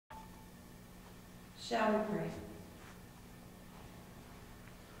Shall we pray?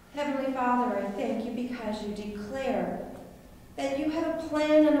 Heavenly Father, I thank you because you declare that you have a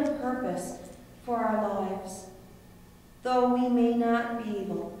plan and a purpose for our lives. Though we may not be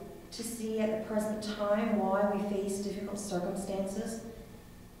able to see at the present time why we face difficult circumstances,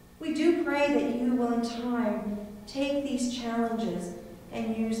 we do pray that you will in time take these challenges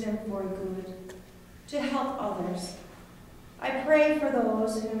and use them for good, to help others. I pray for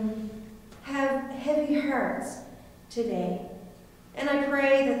those who have heavy hearts today, and I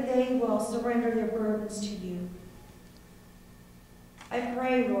pray that they will surrender their burdens to you. I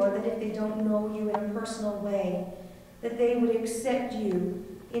pray, Lord, that if they don't know you in a personal way, that they would accept you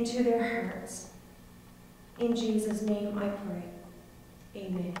into their hearts. In Jesus' name I pray.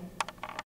 Amen.